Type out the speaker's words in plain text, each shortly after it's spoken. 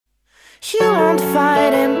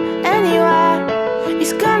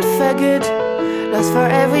for good, lost for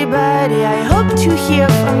everybody. I hope to hear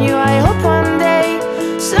from you, I hope one day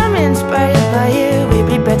some inspired by you will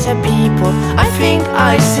be better people. I think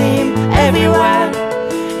I see him everywhere,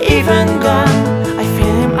 even gone. I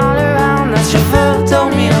feel him all around us. Je veux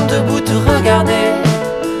dormir debout, te regarder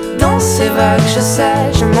dans ces vagues, je sais,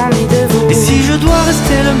 je m'ennuie de vous. Et si je dois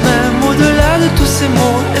rester le même au-delà de tous ces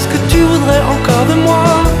mots, est-ce que tu voudrais encore de moi?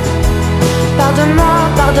 Pardonne-moi,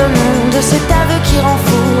 pardonne-nous de cet aveu qui rend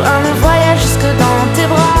fou, un long voyage jusque dans tes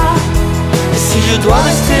bras. Et si je dois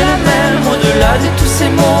rester le même au-delà de tous ces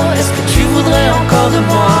mots, est-ce que tu voudrais encore de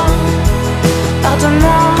moi?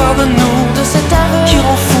 Pardonne-moi, pardonne-nous de cet aveu qui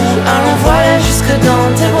rend fou, un long voyage jusque dans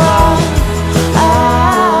tes bras.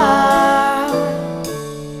 Ah,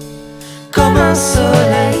 comme un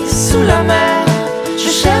soleil sous la mer,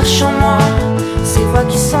 je cherche en moi ces voix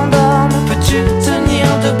qui s'endorment. Peux-tu tenir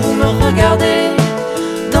debout, me regarder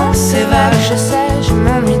dans ces vagues? Je sais, je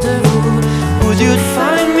m'ennuie de vous. Would you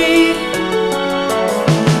find me?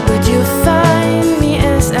 Would you find me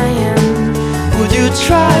as I am? Would you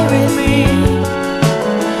try with me?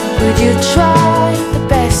 Would you try the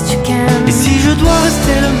best you can? Et si je dois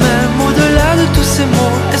rester le même au-delà de tous ces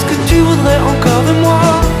mots, est-ce que tu voudrais encore de moi?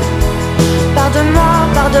 Pardonne-moi,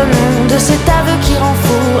 pardonne-nous de cet aveu qui rend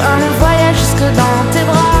fou, un long voyage jusque dans tes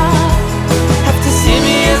bras. Have to see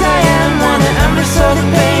me as I am, wanna embrace all the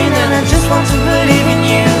pain, and I just want to believe in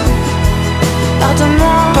you.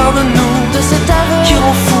 Pardonne-moi, pardonne-nous de cet aveu qui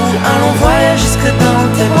rend fou, un long voyage jusque dans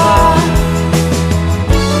tes bras.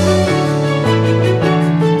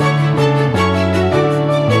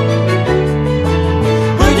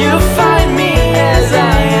 Would you find me as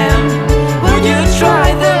I am? Would you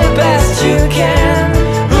try the best you can?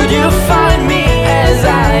 Would you find me as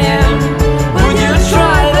I am? Would you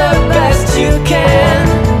try the best you can?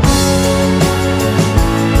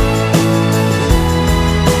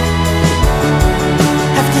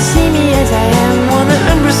 Have to see me as I am, Wanna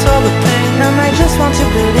embrace all the pain, and I just want to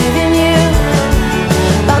believe in you.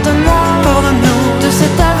 Pardonne-moi, pardonne-nous de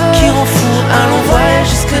cet aveu qui rend fou, un long voyage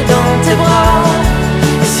jusque dans tes bras.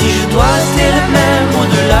 Et si je dois rester le même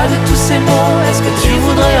au-delà de tous ces mots, est-ce que tu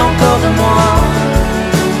voudrais encore de moi?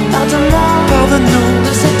 Pardonne-moi, pardonne-nous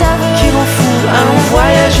de cet aveu qui rend fou, un long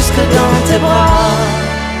voyage jusque dans tes bras.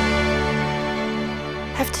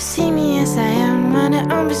 Have to see me as I am, when I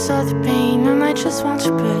embrace all the pain, and I just want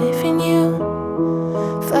to believe in you.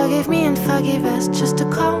 Forgive me and forgive us, just a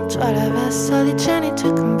call to all of us, so the journey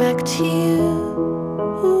to come back to you.